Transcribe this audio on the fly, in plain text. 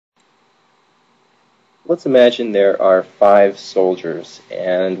let's imagine there are 5 soldiers,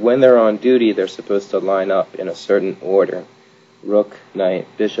 and when they're on duty, they're supposed to line up in a certain order: rook, knight,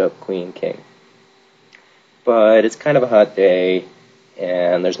 bishop, queen, king. But it's kind of a hot day,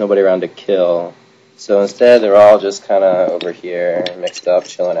 and there's nobody around to kill. So instead, they're all just kind of over here, mixed up,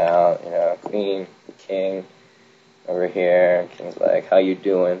 chilling out. You know, queen, king, over here. King's like, "How you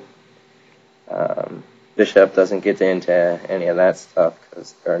doing?" Bishop doesn't get into any of that stuff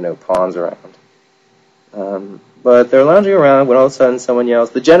because there are no pawns around. But they're lounging around when all of a sudden someone yells,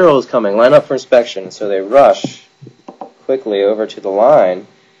 "The general is coming! Line up for inspection!" So they rush quickly over to the line,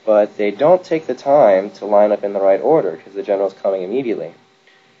 but they don't take the time to line up in the right order because the general's coming immediately.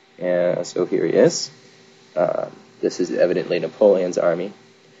 And so here he is. This is evidently Napoleon's army.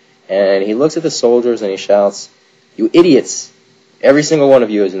 And he looks at the soldiers and he shouts, "You idiots! Every single one of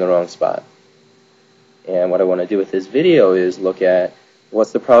you is in the wrong spot." And what I want to do with this video is look at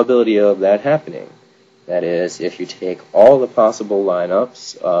what's the probability of that happening. That is, if you take all the possible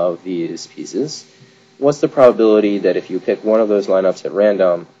lineups of these pieces, what's the probability that if you pick one of those lineups at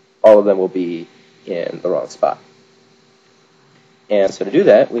random, all of them will be in the wrong spot? And so to do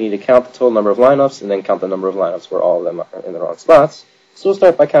that, we need to count the total number of lineups and then count the number of lineups where all of them are in the wrong spots. So we'll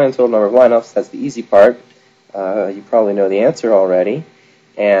start by counting the total number of lineups. That's the easy part. You probably know the answer already.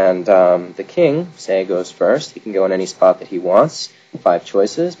 And the king, say, goes first. He can go in any spot that he wants. 5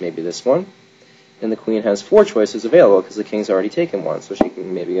 choices, maybe this one. And the queen has 4 choices available because the king's already taken one. So she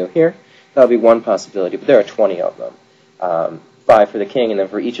can maybe go here. That'll be one possibility, but there are 20 of them. 5 for the king, and then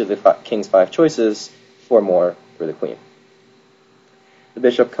for each of the king's 5 choices, 4 more for the queen. The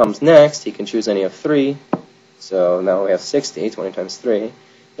bishop comes next. He can choose any of 3. So now we have 60, 20 times 3.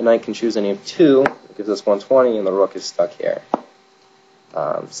 The knight can choose any of 2. It gives us 120, and the rook is stuck here.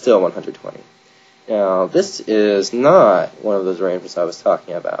 Still 120. Now, this is not one of those arrangements I was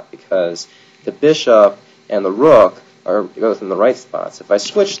talking about because the bishop and the rook are both in the right spots. If I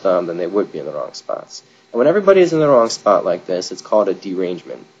switch them, then they would be in the wrong spots. And when everybody is in the wrong spot like this, it's called a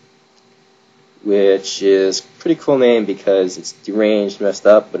derangement, which is a pretty cool name because it's deranged, messed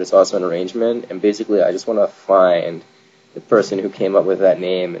up, but it's also an arrangement. And basically, I just want to find the person who came up with that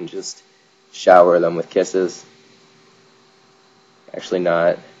name and just shower them with kisses. Actually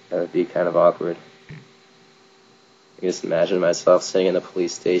not. That would be kind of awkward. I just imagine myself sitting in the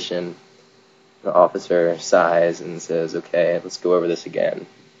police station. The officer sighs and says, "Okay, let's go over this again.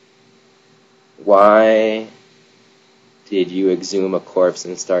 Why did you exhume a corpse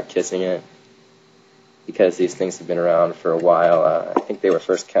and start kissing it?" Because these things have been around for a while. I think they were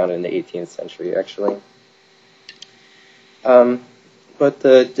first counted in the 18th century, actually. But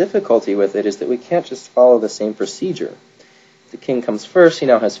the difficulty with it is that we can't just follow the same procedure. The king comes first. He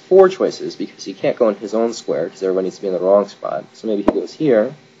now has 4 choices because he can't go in his own square because everyone needs to be in the wrong spot. So maybe he goes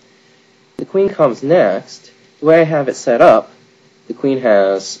here. The queen comes next. The way I have it set up, the queen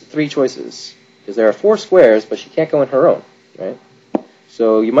has 3 choices because there are 4 squares, but she can't go in her own, right?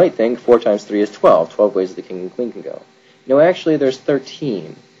 So you might think 4 times 3 is 12. 12 ways the king and queen can go. No, actually there's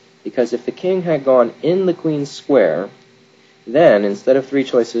 13 because if the king had gone in the queen's square, then instead of 3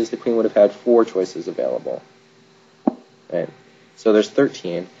 choices, the queen would have had 4 choices available. Right? So there's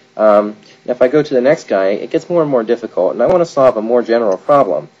 13. Now if I go to the next guy, it gets more and more difficult, and I want to solve a more general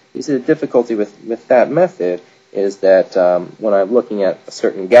problem. You see, the difficulty with that method is that when I'm looking at a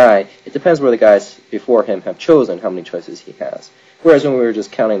certain guy, it depends where the guys before him have chosen how many choices he has. Whereas when we were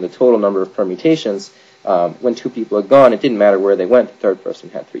just counting the total number of permutations, when 2 people had gone, it didn't matter where they went. The 3rd person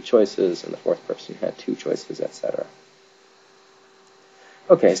had 3 choices, and the 4th person had 2 choices, etc.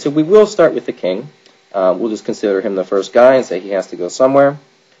 Okay, so we will start with the king. We'll just consider him the first guy and say he has to go somewhere.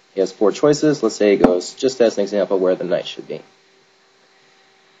 He has 4 choices. Let's say he goes, just as an example, where the knight should be.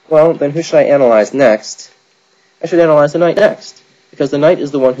 Well, then who should I analyze next? I should analyze the knight next, because the knight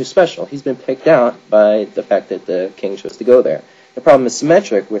is the one who's special. He's been picked out by the fact that the king chose to go there. The problem is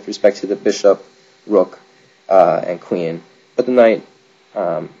symmetric with respect to the bishop, rook, and queen, but the knight,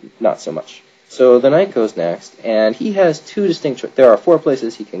 not so much. So the knight goes next, and he has 2 distinct choices. There are 4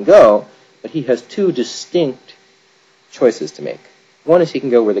 places he can go, but he has 2 distinct choices to make. One is he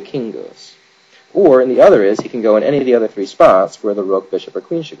can go where the king goes. Or, and the other is, he can go in any of the other 3 spots where the rook, bishop, or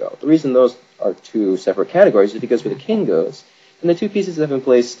queen should go. The reason those are 2 separate categories is because where the king goes, and the 2 pieces that have been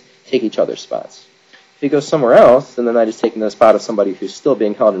placed take each other's spots. If he goes somewhere else, then the knight is taking the spot of somebody who's still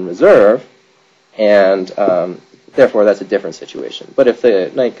being held in reserve, and therefore that's a different situation. But if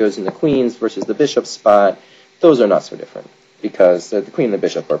the knight goes in the queen's versus the bishop's spot, those are not so different, because the queen and the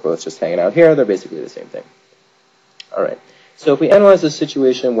bishop are both just hanging out here. They're basically the same thing. All right. So if we analyze this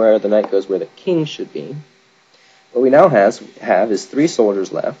situation where the knight goes where the king should be, what we now have is 3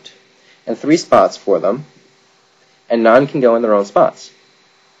 soldiers left, and 3 spots for them, and none can go in their own spots.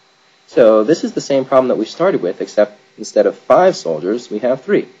 So this is the same problem that we started with, except instead of 5 soldiers, we have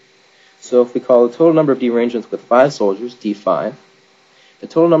 3. So if we call the total number of derangements with 5 soldiers D5, the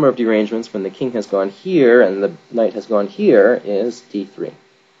total number of derangements when the king has gone here and the knight has gone here is D3.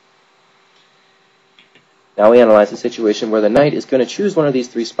 Now we analyze a situation where the knight is going to choose one of these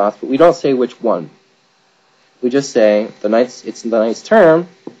 3 spots, but we don't say which one. We just say it's the knight's turn,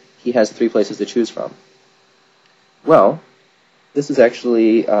 he has 3 places to choose from. Well, this is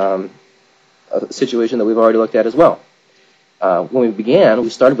actually a situation that we've already looked at as well. When we began, we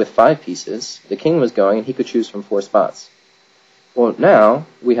started with 5 pieces. The king was going, and he could choose from 4 spots. Well, now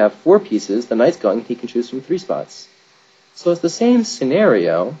we have 4 pieces. The knight's going, and he can choose from 3 spots. So it's the same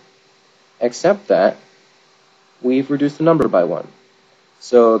scenario, except that we've reduced the number by 1.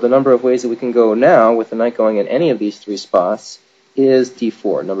 So the number of ways that we can go now with the knight going in any of these 3 spots is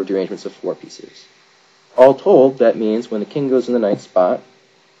D4, number of derangements of 4 pieces. All told, that means when the king goes in the knight's spot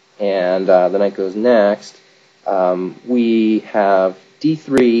and the knight goes next, we have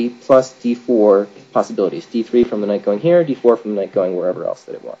D3 plus D4 possibilities. D3 from the knight going here, D4 from the knight going wherever else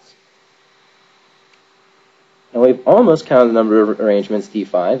that it wants. Now we've almost counted the number of arrangements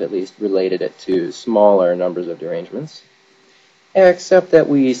D5, at least related it to smaller numbers of derangements, except that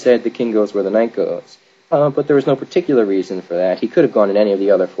we said the king goes where the knight goes. But there was no particular reason for that. He could have gone in any of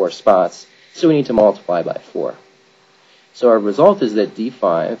the other 4 spots, so we need to multiply by 4. So our result is that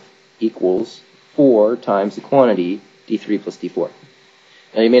D5 equals 4 times the quantity D3 plus D4.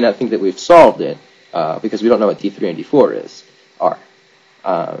 Now you may not think that we've solved it, because we don't know what D3 and D4 are.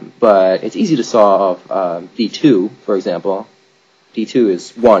 But it's easy to solve D2, for example. D2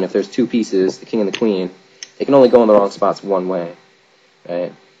 is 1. If there's 2 pieces, the king and the queen, they can only go in the wrong spots one way.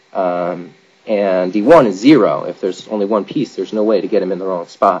 Right? And D1 is 0. If there's only 1 piece, there's no way to get him in the wrong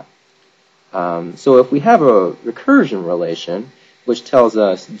spot. So if we have a recursion relation, which tells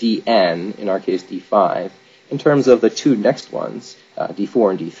us Dn, in our case D5, in terms of the 2 next ones,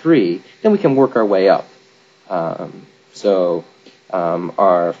 D4 and D3, then we can work our way up.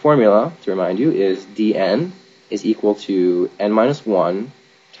 Our formula, to remind you, is Dn is equal to n minus 1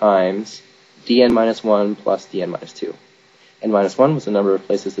 times Dn minus 1 plus Dn minus 2. N minus 1 was the number of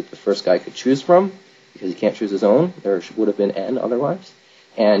places that the first guy could choose from, because he can't choose his own. There would have been n otherwise.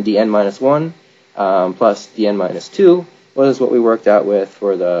 And Dn minus 1 plus Dn minus 2 was what we worked out with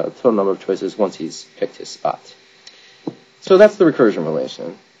for the total number of choices once he's picked his spot. So that's the recursion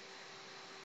relation.